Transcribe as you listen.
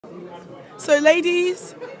So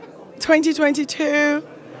ladies, 2022,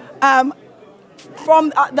 from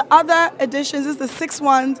the other editions, this is the sixth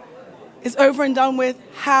one, it's over and done with.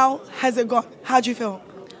 How has it gone? How do you feel?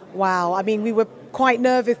 Wow, I mean, we were quite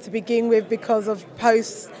nervous to begin with because of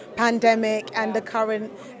post-pandemic and the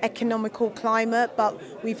current economical climate, but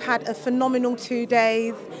we've had a phenomenal 2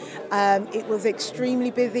 days. It was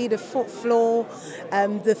extremely busy, the foot floor.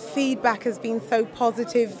 The feedback has been so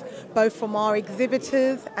positive, both from our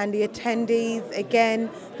exhibitors and the attendees. Again,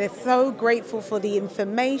 they're so grateful for the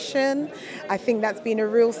information. I think that's been a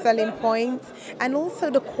real selling point. And also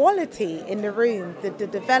the quality in the room, the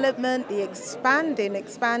development, the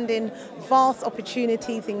expanding vast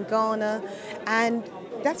opportunities in Ghana. And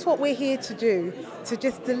that's what we're here to do, to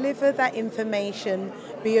just deliver that information,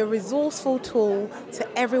 be a resourceful tool to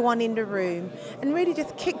everyone in the room, and really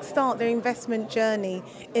just kickstart their investment journey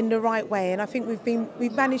in the right way. And I think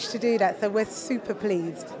we've managed to do that, so we're super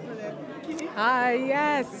pleased. Hi,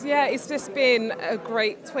 yes, yeah, it's just been a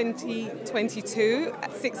great 2022,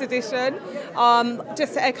 6th edition.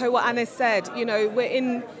 Just to echo what Anna said, you know, we're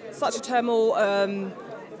in such a turmoil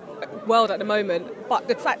world at the moment, but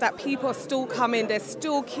the fact that people are still coming, they're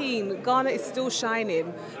still keen, Ghana is still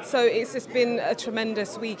shining, so it's just been a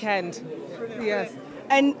tremendous weekend. Yes.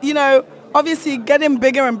 And you know, obviously getting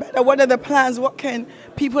bigger and better, what are the plans? What can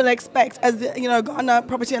people expect as the, you know, Ghana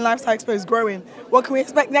Property and Lifestyle Expo is growing? What can we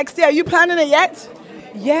expect next year? Are you planning it yet?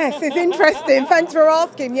 Yes, it's interesting. Thanks for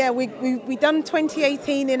asking. Yeah, we done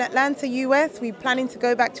 2018 in Atlanta, US. We're planning to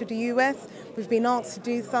go back to the US. We've been asked to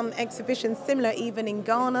do some exhibitions similar even in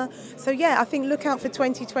Ghana. So yeah, I think look out for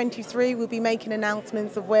 2023. We'll be making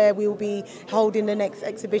announcements of where we'll be holding the next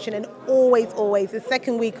exhibition. And always, the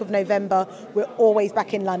second week of November, we're always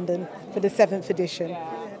back in London for the 7th edition.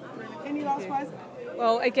 Any last words?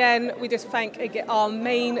 Well, again, we just thank our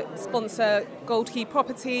main sponsor, Gold Key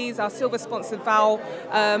Properties, our silver sponsor, Val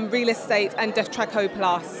Real Estate, and Death Traco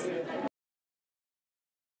Plus.